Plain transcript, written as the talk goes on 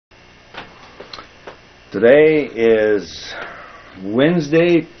Today is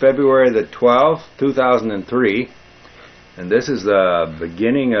Wednesday, February the 12th, 2003, and this is the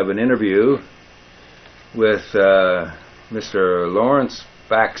beginning of an interview with Mr. Lawrence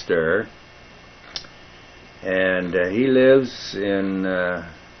Baxter, and he lives in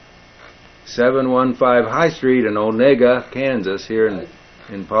 715 High Street in Onega, Kansas, here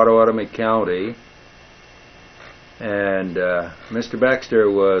in Pottawatomie County. And Mr. Baxter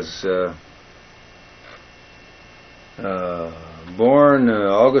was born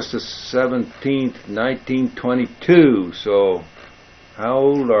August the 17th, 1922. So, how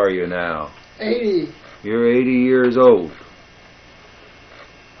old are you now? 80. You're 80 years old.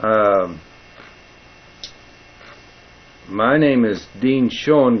 My name is Dean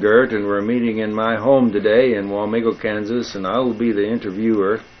Schowengerdt, and we're meeting in my home today in Wamego, Kansas, and I will be the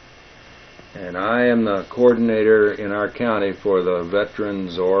interviewer. And I am the coordinator in our county for the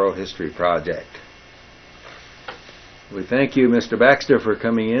Veterans Oral History Project. We thank you, Mr. Baxter, for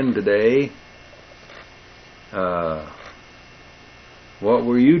coming in today. What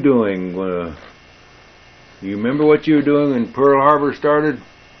were you doing? You remember what you were doing when Pearl Harbor started?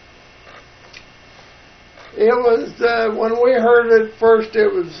 It was, when we heard it first, it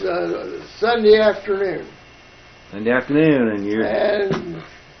was Sunday afternoon. Sunday afternoon, and you're... And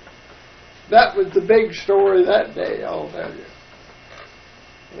that was the big story that day, I'll tell you.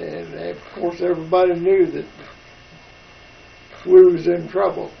 And, of course, everybody knew that we was in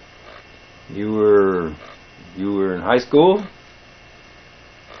trouble. You were in high school?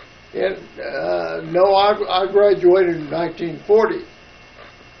 And, no, I graduated in 1940.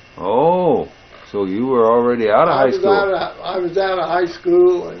 Oh, so you were already out of high school. I was out of high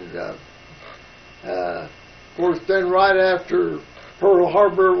school, and of course, then right after Pearl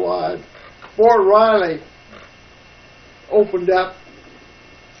Harbor, Fort Riley opened up,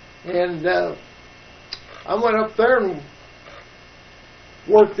 and I went up there and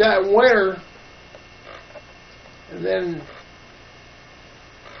worked that winter, and then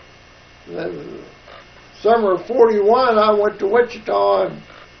the summer of '41 I went to Wichita and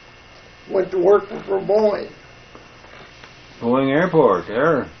went to work for Boeing. Boeing Airport,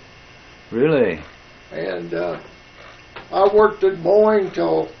 there, really? And I worked at Boeing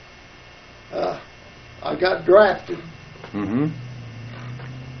till I got drafted. Mm-hmm.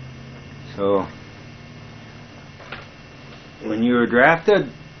 So, when you were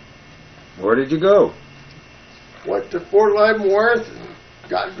drafted, where did you go? Went to Fort Leavenworth and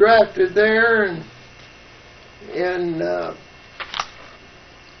got drafted there, and in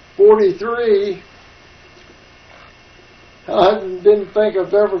 '43, I didn't think I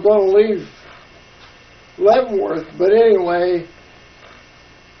was ever going to leave Leavenworth, but anyway,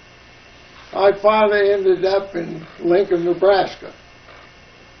 I finally ended up in Lincoln, Nebraska.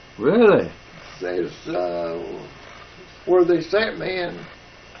 Really? That's where they sent me,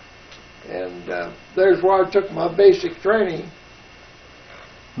 and there's where I took my basic training.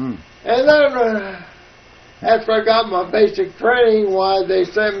 And then after I got my basic training, they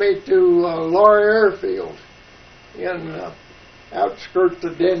sent me to Laurie Airfield in outskirts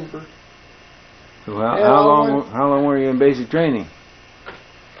of Denver. So how long were you in basic training?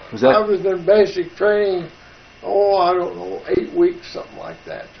 I was in basic training, I don't know, 8 weeks, something like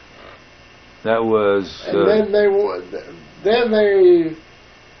that. That was... And then they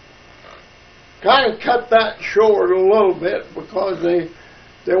kind of cut that short a little bit because they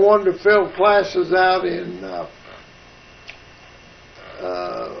wanted to fill classes out in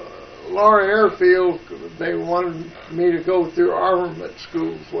Laurie Airfield. They wanted me to go through armament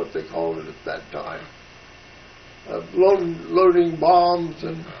schools, what they called it at that time. Loading bombs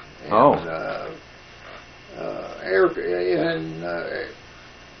and air and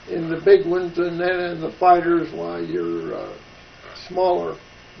in the big ones, and then in the fighters, your smaller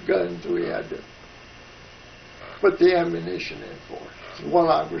guns we had to put the ammunition in for. It's what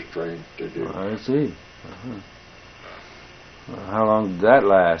I was trained to do. I see. How long did that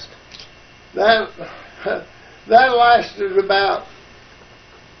last? That lasted about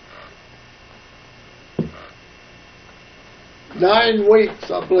 9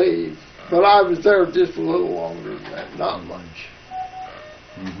 weeks, I believe, but I was there just a little longer than that, not much.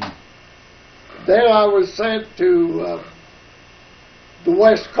 Then I was sent to the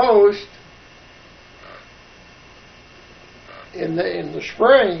West Coast in the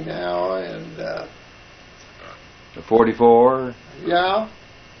spring now, and the 44. Yeah.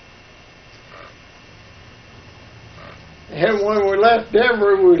 And when we left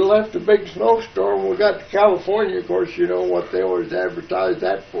Denver, we left a big snowstorm. We got to California, of course, you know what they always advertise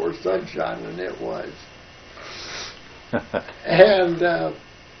that for, sunshine, and it was.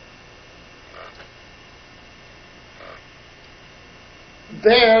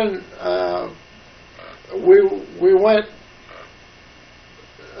 then we went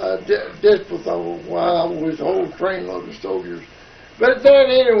just with a whole trainload of soldiers. But then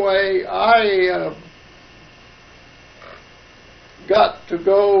anyway, I got to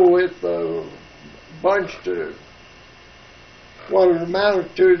go with a bunch to what it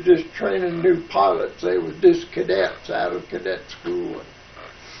amounted to just training new pilots. They were just cadets out of cadet school,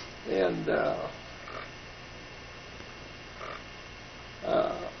 and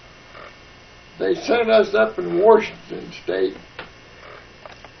they sent us up in Washington State,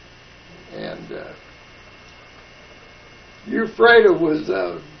 and Ephrata was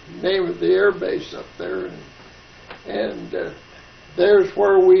the name of the air base up there, and there's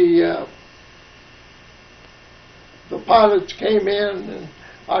where we the pilots came in, and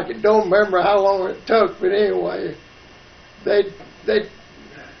I don't remember how long it took, but anyway, they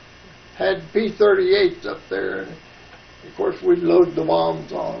had P-38s up there, and of course we'd load the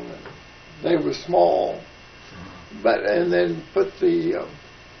bombs on, and they were small, and then put the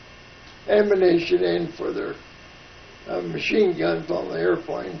ammunition in for their machine guns on the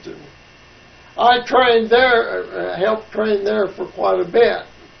airplanes. And I trained there, helped train there for quite a bit.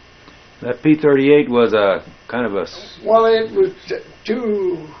 That P-38 was a kind of a... Well, it was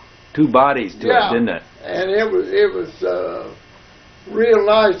two bodies to it, didn't it? And it was real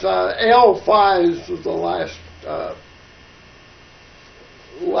nice. L-5s was the last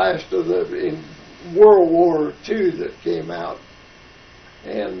of the in World War II that came out,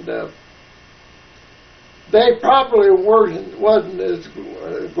 and they probably wasn't as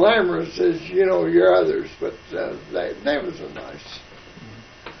glamorous as your others, but they was a nice.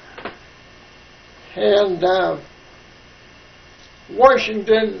 And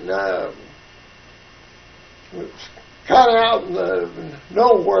Washington was kind of out in the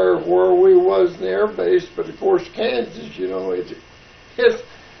nowhere where we was in the air base, but of course Kansas, it's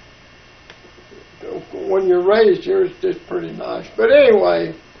when you're raised here, it's just pretty nice. But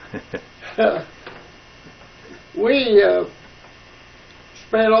anyway, we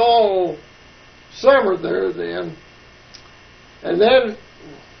spent all summer there then, and then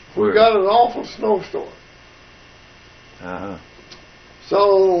we got an awful snowstorm.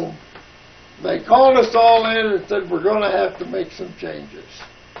 So they called us all in and said, we're going to have to make some changes.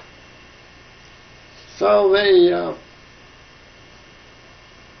 So they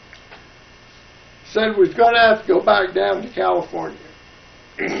said we was going to have to go back down to California.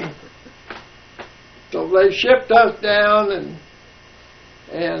 So they shipped us down,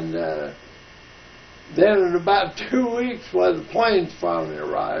 and then in about 2 weeks, the planes finally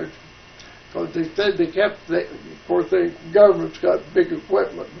arrived, because they said of course the government's got big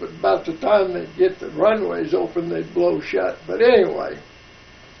equipment, but about the time they get the runways open, they'd blow shut. But anyway,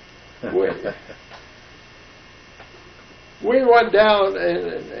 we went down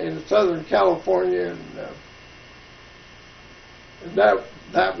in Southern California, and that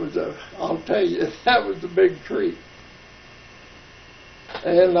was I'll tell you, that was a big treat.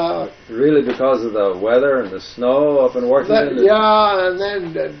 And really, because of the weather and the snow up in Washington? And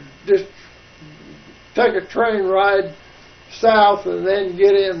then just take a train ride south and then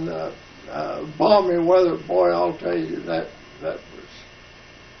get in balmy weather. Boy, I'll tell you, that was...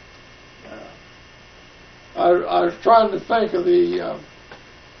 I was trying to think of the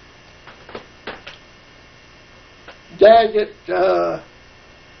Daggett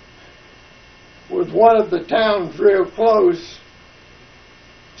was one of the towns real close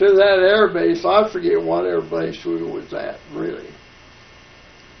to that air base. I forget what air base we was at, really.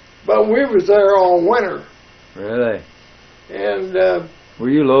 But we was there all winter. Really? And were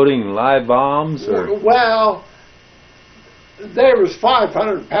you loading live bombs? Or? Well, there was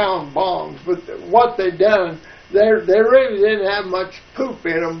 500-pound bombs, but what they done, they really didn't have much poop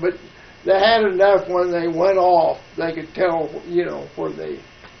in them, but they had enough when they went off, they could tell, where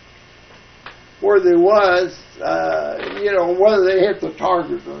they was, whether they hit the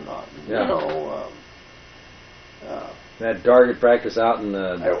target or not. Yeah. That target practice out in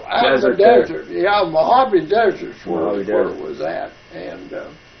the desert. Yeah, Mojave Desert's where it was at. And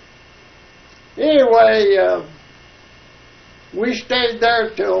anyway, we stayed there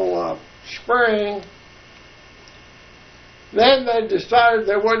till spring. Then they decided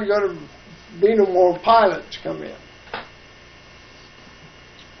there wasn't going to be no more pilots come in.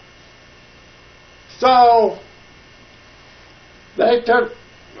 So they took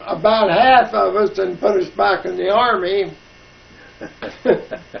about half of us and put us back in the Army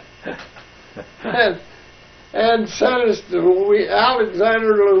and sent us to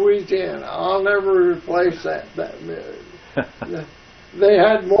Alexander, Louisiana. I'll never replace that. They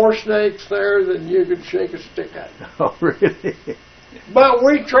had more snakes there than you could shake a stick at. Oh, really? But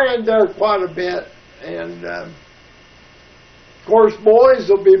we trained there quite a bit, and of course, boys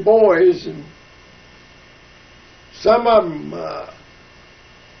will be boys, and some of them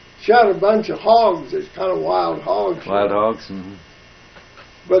shot a bunch of hogs. It's kind of wild hogs. Wild hogs. Mm-hmm.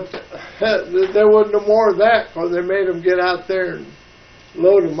 But there wasn't no more of that because they made them get out there and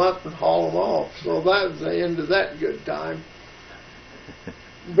load them up and haul them off. So that was the end of that good time.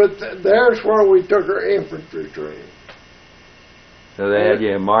 But there's where we took our infantry training. So they had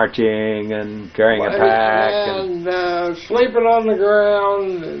you marching and carrying a pack. And sleeping on the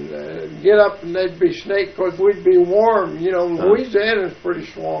ground and get up and they'd be snake because we'd be warm. You know, Louisiana's pretty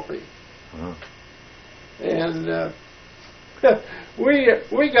swampy. And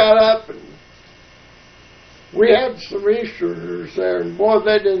we got up and we had some Easterners there, and boy,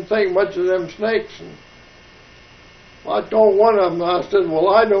 they didn't think much of them snakes. And I told one of them, I said, well,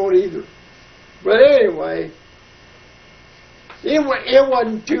 I don't either. But anyway, it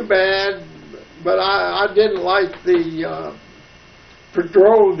wasn't too bad, but I didn't like the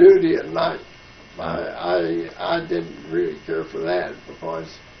patrol duty at night. I didn't really care for that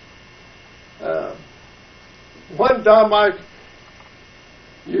because one time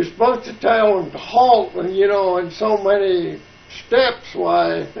you're supposed to tell them to halt, and you know, in so many steps.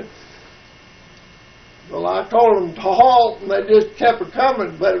 Why? Well, I told them to halt, and they just kept it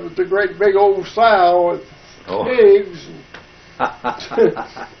coming. But it was a great big old sow with pigs.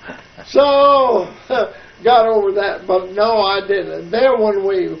 So got over that, but no, I didn't. Then when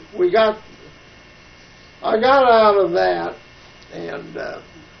I got out of that, and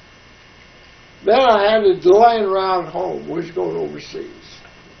then I had a delaying route home. We was going overseas.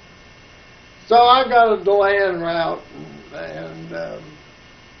 So I got a delaying route, and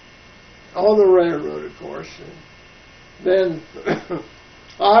on the railroad, of course. And then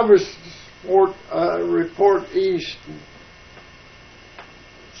I was report east.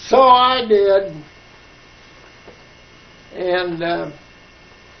 So I did, and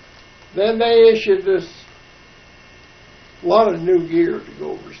then they issued us a lot of new gear to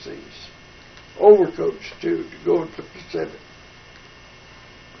go overseas, overcoats too, to go to the Pacific.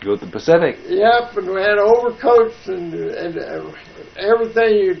 Go to the Pacific. Yep, and we had overcoats and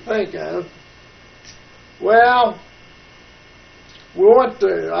everything you'd think of. Well, we went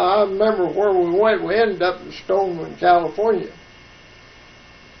to, I remember where we went. We ended up in Stoneman, California.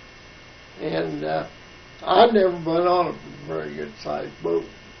 And I'd never been on a very good sized boat.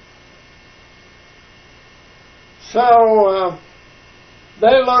 So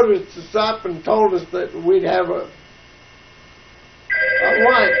they loaded us up and told us that we'd have a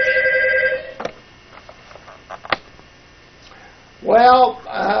lunch. Well,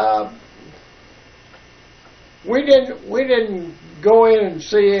 we didn't go in and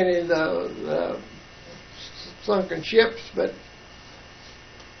see any of the sunken ships, but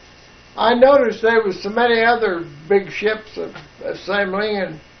I noticed there was so many other big ships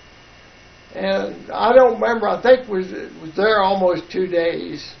assembling, and I don't remember. I think was there almost 2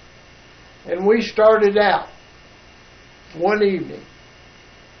 days, and we started out one evening.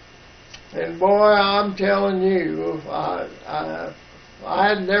 And boy, I'm telling you, I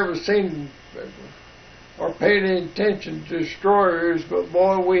had never seen or paid any attention to destroyers, but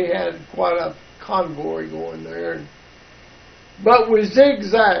boy, we had quite a convoy going there. But we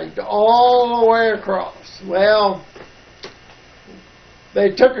zigzagged all the way across. Well,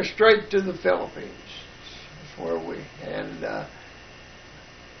 they took us straight to the Philippines. That's where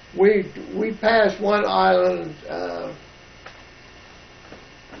we passed one island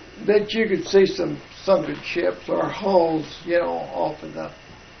that you could see some sunken ships or hulls, you know, off of the.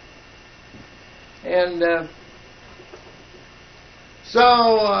 And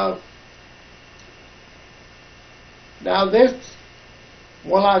now this,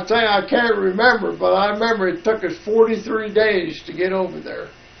 well, I say I can't remember, but I remember it took us 43 days to get over there.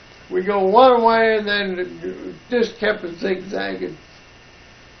 We go one way and then just kept it zigzagging.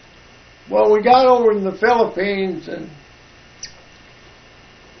 Well, we got over in the Philippines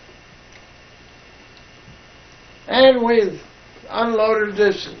and we unloaded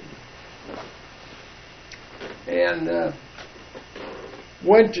this and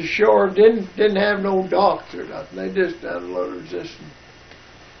went to shore. Didn't have no docks or nothing. They just unloaded this.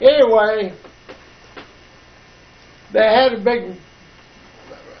 Anyway, they had a big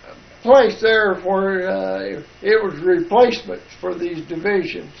place there where it was replacements for these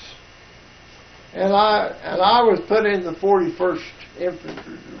divisions, and I was put in the 41st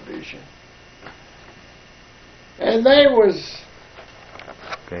Infantry Division, and they was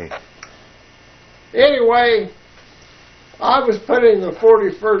okay. Anyway, I was put in the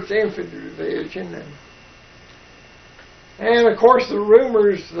 41st Infantry Division, And of course the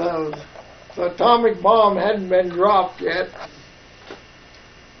rumors, the atomic bomb hadn't been dropped yet.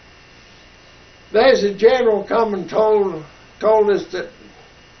 There's a general come and told us that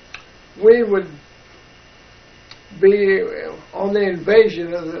we would be on the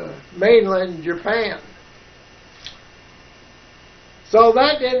invasion of the mainland Japan. So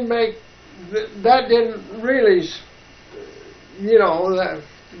that didn't really, you know, that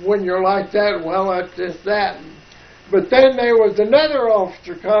when you're like that, well, that's just that. But then there was another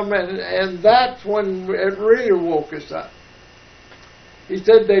officer coming, and that's when it really woke us up. He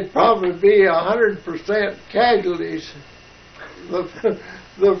said they'd probably be 100% casualties.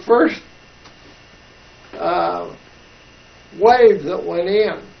 The first wave that went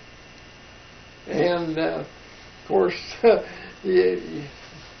in. And of course, that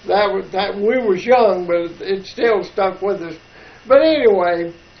we was young, but it still stuck with us. But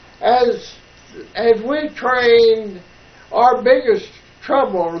anyway, as we trained, our biggest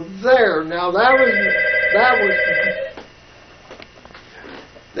trouble there. Now that was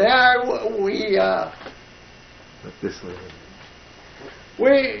there we this way.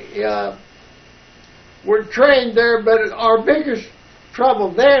 We were trained there, but our biggest trouble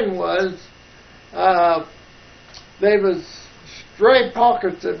then was there was stray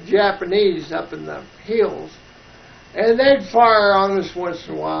pockets of Japanese up in the hills, and they'd fire on us once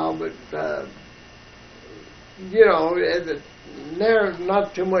in a while, but you know, there's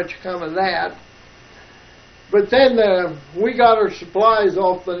not too much come of that. But then we got our supplies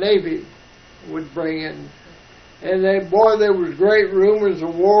off the Navy would bring in. And there was great rumors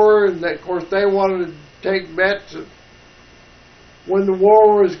of war, and of course they wanted to take bets when the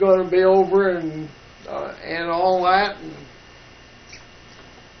war was going to be over and all that.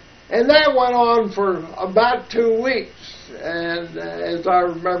 And that went on for about 2 weeks, and as I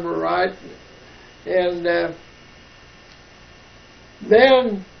remember right. And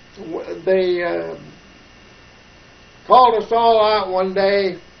then they called us all out one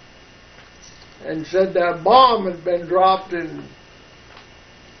day and said that a bomb had been dropped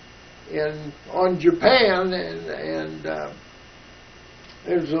on Japan, and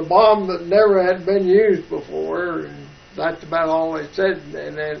it was a bomb that never had been used before, and that's about all they said.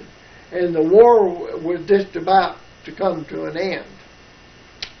 And the war was just about to come to an end.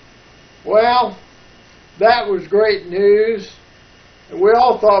 Well, that was great news, and we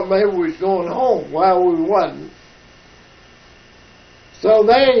all thought maybe we was going home. Well, we wasn't. So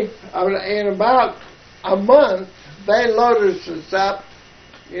in about a month, they loaded us up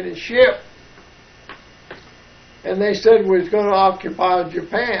in a ship, and they said we was going to occupy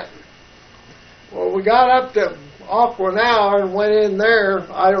Japan. Well, we got up to Okinawa and went in there.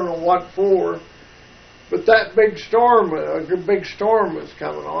 I don't know what for, but that big storm was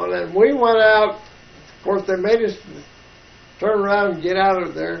coming on, and we went out. Of course, they made us turn around and get out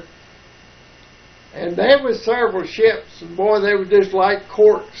of there. And there was several ships, and boy, they were just like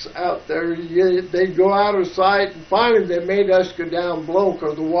corks out there. They'd go out of sight, and finally they made us go down below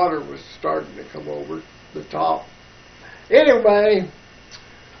because the water was starting to come over the top. Anyway,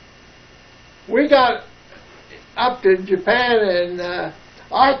 we got up to Japan, and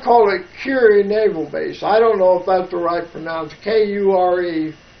I call it Kure Naval Base. I don't know if that's the right pronunciation.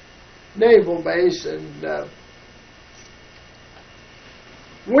 Kure Naval Base, and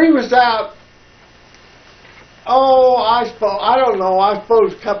we was out. Oh, I don't know, I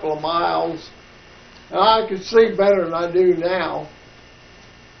suppose a couple of miles. And I could see better than I do now.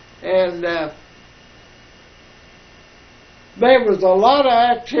 And there was a lot of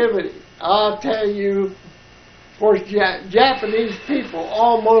activity. I'll tell you, of course, Japanese people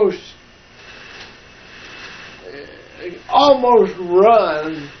almost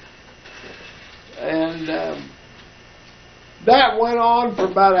run. And that went on for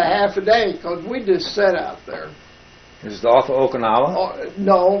about a half a day because we just sat out there. Is it off of Okinawa?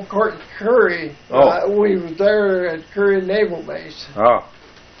 No, Kure. Oh. We was there at Kure Naval Base. Oh.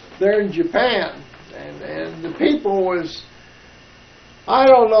 There in Japan. And the people was, I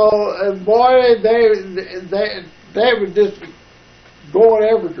don't know, boy, they were just going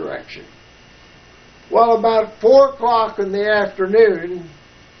every direction. Well, about 4 o'clock in the afternoon,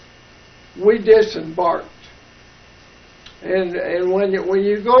 we disembarked. And when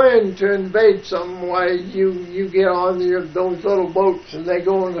you go in to invade some way, you get on those little boats, and they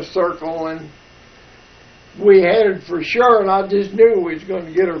go in a circle, and we headed for shore, and I just knew we was going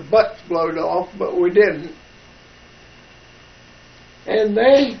to get our butts blowed off, but we didn't. And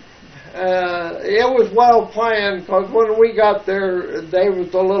it was well planned, because when we got there, there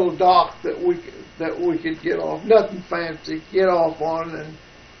was a little dock that we could get off, nothing fancy, get off on,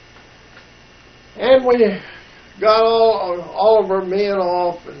 and we got all of our men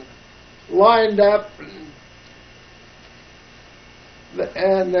off and lined up,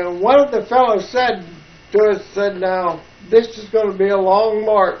 and one of the fellows said to us, said, "Now this is going to be a long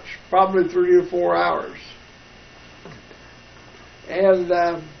march, probably 3 or 4 hours." And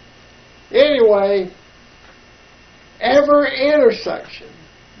anyway, every intersection.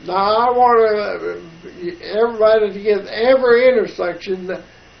 Now I want everybody to get every intersection.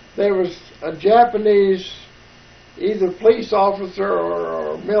 There was a Japanese, either police officer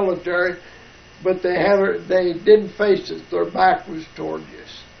or military, but they didn't face us. Their back was toward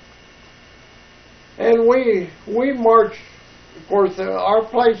us. And we marched. Of course, our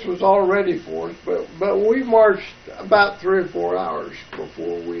place was all ready for us, but we marched about 3 or 4 hours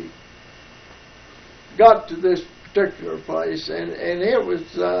before we got to this particular place, and it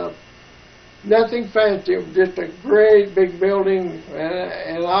was nothing fancy. It was just a great big building,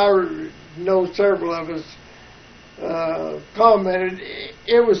 and I know several of us commented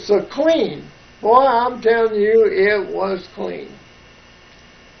it was so clean. Boy, I'm telling you, it was clean.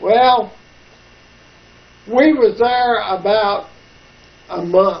 Well, we was there about a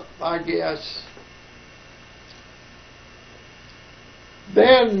month, I guess.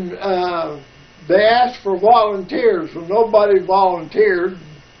 Then they asked for volunteers. Well, nobody volunteered.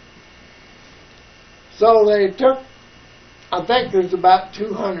 So they took, I think there's about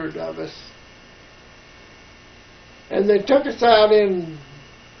 200 of us. And they took us out in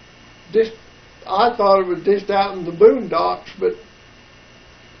just, I thought it was just out in the boondocks, but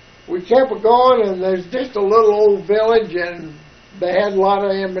we kept going, and there's just a little old village, and they had a lot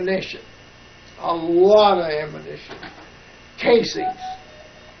of ammunition. A lot of ammunition. Casings.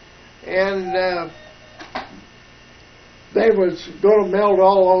 And they was going to melt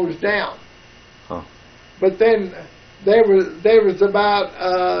all those down. Huh. But then there was about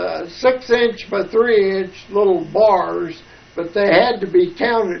 6-inch by 3-inch little bars, but they had to be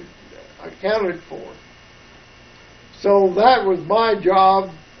accounted for. So that was my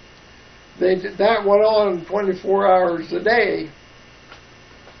job. That went on 24 hours a day,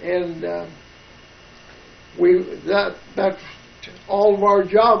 and that's all of our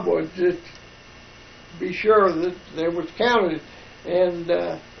job was, just be sure that there was counted, and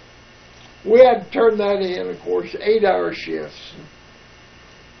we had to turn that in, of course, 8-hour shifts.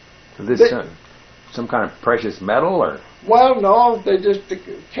 So this some kind of precious metal, or? Well, no, they just the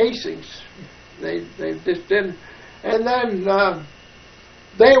casings. They just didn't, and then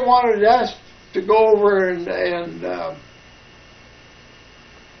they wanted us to go over and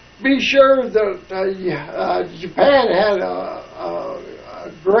be sure that Japan had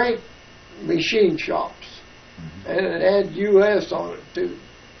a great machine shops, and it had U.S. on it too.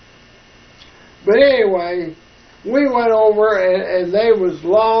 But anyway, we went over, and there was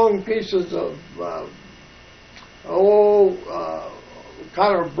long pieces of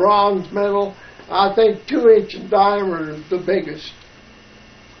kind of bronze metal. I think 2-inch in diameter is the biggest.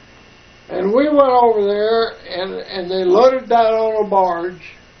 And we went over there, and they loaded that on a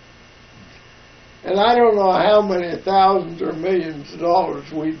barge. And I don't know how many thousands or millions of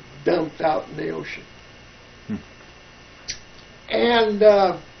dollars we dumped out in the ocean. And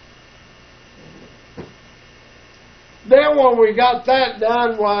then when we got that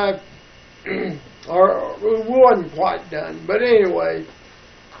done, why, or we wasn't quite done, but anyway,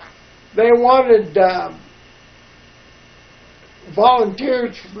 they wanted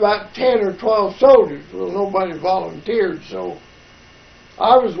volunteers for about 10 or 12 soldiers. Well, nobody volunteered, so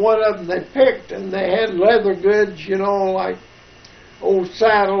I was one of them they picked, and they had leather goods, you know, like old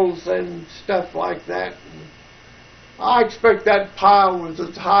saddles and stuff like that. And I expect that pile was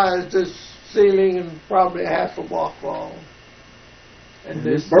as high as this ceiling and probably half a block long. And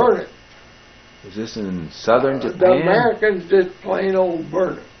they burn it. Was this in southern Japan? The Americans just plain old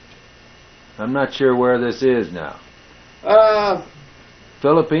burn it. I'm not sure where this is now.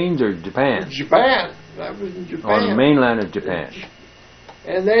 Philippines or Japan? Japan. That was in Japan. On the mainland of Japan.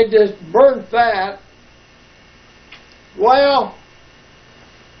 And they just burnt that. Well,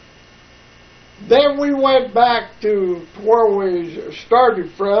 then we went back to where we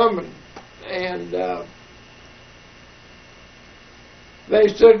started from, and they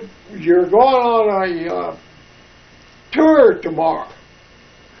said, "You're going on a tour tomorrow."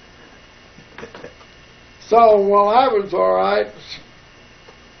 So, well, that was all right,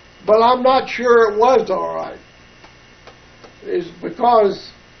 but I'm not sure it was all right. It's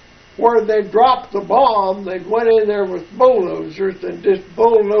because where they dropped the bomb, they went in there with bulldozers and just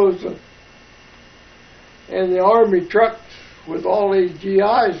bulldozed them. And the Army trucks with all these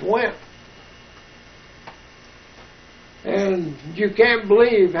GIs went. And you can't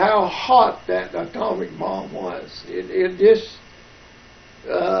believe how hot that atomic bomb was. It just,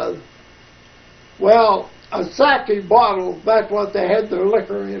 well, a sake bottle, that's what they had their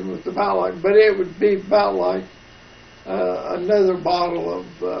liquor in, was about like, but it would be about like another bottle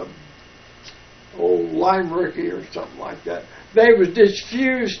of old lime ricky or something like that. They was just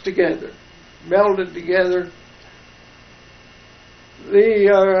fused together, melded together.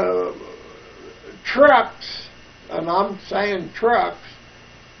 The trucks, and I'm saying trucks,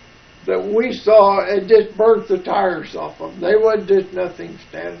 that we saw, it just burnt the tires off of them. They wasn't just nothing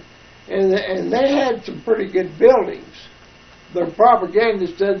standing. And they had some pretty good buildings. Their propaganda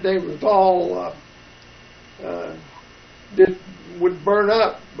said they was all just would burn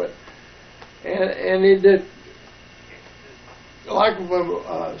up, but and it did, like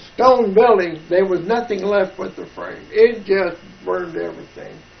a stone building, there was nothing left but the frame. It just burned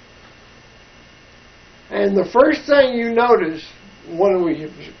everything. And the first thing you notice when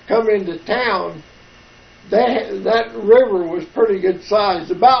we come into town, that river was pretty good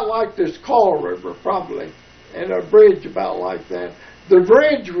size, about like this Call River probably, and a bridge about like that. The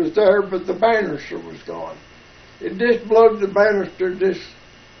bridge was there, but the banister was gone. It just blowed the banister,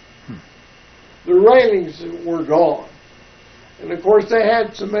 the railings were gone. And of course they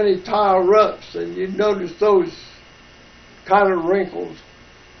had so many tile roofs, and you'd notice those kind of wrinkles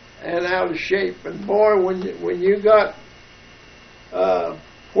and out of shape. And boy, when you got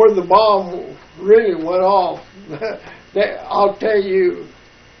where the bomb really went off, I'll tell you,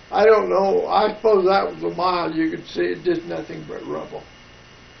 I don't know, I suppose that was a mile you could see it, just nothing but rubble.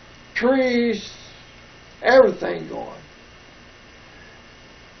 Trees, everything gone.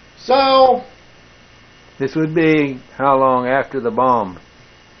 So, this would be how long after the bomb?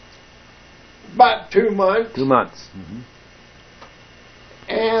 about 2 months. 2 months. Mm-hmm.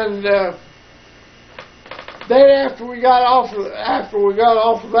 And then after we got off of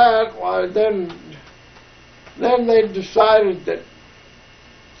that, why then they decided that,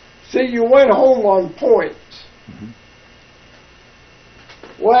 see, you went home on points. Mm-hmm.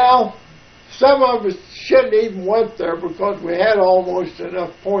 Well, some of us shouldn't even went there because we had almost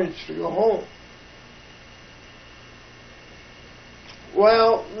enough points to go home.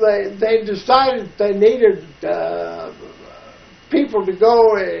 Well, they decided they needed people to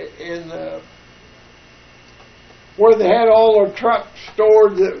go in where they had all their trucks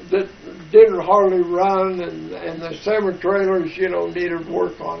stored that didn't hardly run, and the semi-trailers, needed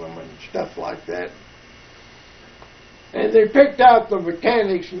work on them and stuff like that. And they picked out the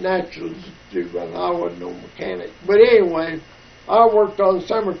mechanics naturally too, but I wasn't no mechanic. But anyway, I worked on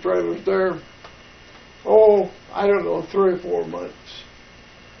semi-trailers there, I don't know, 3 or 4 months.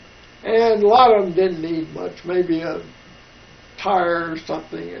 And a lot of them didn't need much, maybe a tire or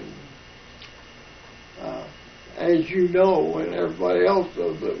something, and as you know, and everybody else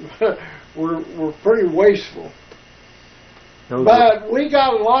knows, we're pretty wasteful. But we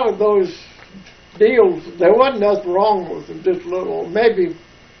got a lot of those deals. There wasn't nothing wrong with them, just little. Maybe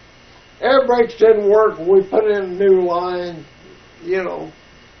air brakes didn't work, we put in a new line, And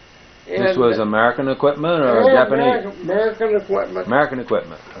this was American equipment or Japanese? American equipment. American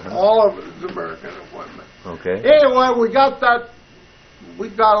equipment. Uh-huh. All of it is American equipment. Okay. Anyway, we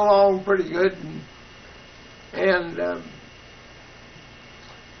got along pretty good, and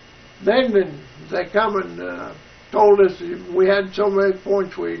then they come and told us if we had so many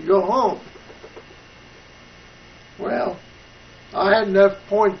points we'd go home. Well, I had enough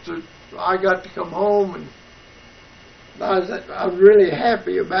points that I got to come home, and I was really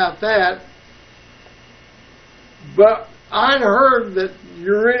happy about that. But I'd heard that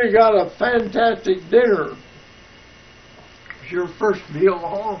you really got a fantastic dinner. It's your first meal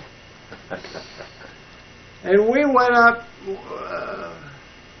home. And we went up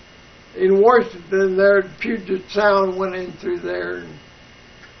in Washington there, Puget Sound, went in through there, and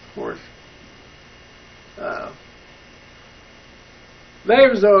of course, there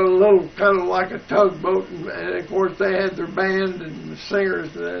was a little kind of like a tugboat, and of course they had their band and the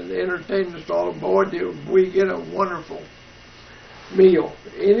singers and they entertained us all. Boy, did we get a wonderful meal,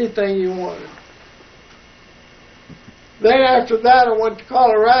 anything you wanted. Then after that, I went to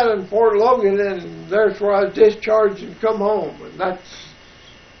Colorado and Fort Logan, and there's where I was discharged and come home, and that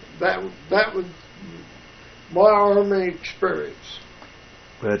was my Army experience.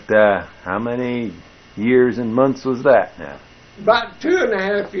 But how many years and months was that now? About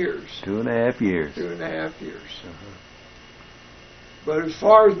 2.5 years. 2.5 years. 2.5 years. Uh-huh. But as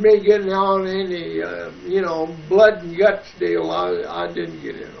far as me getting on any, blood and guts deal, I didn't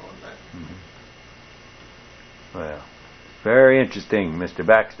get in on that. Mm-hmm. Well, very interesting, Mr.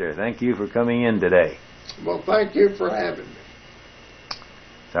 Baxter. Thank you for coming in today. Well, thank you for having me.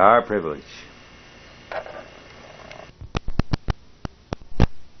 It's our privilege.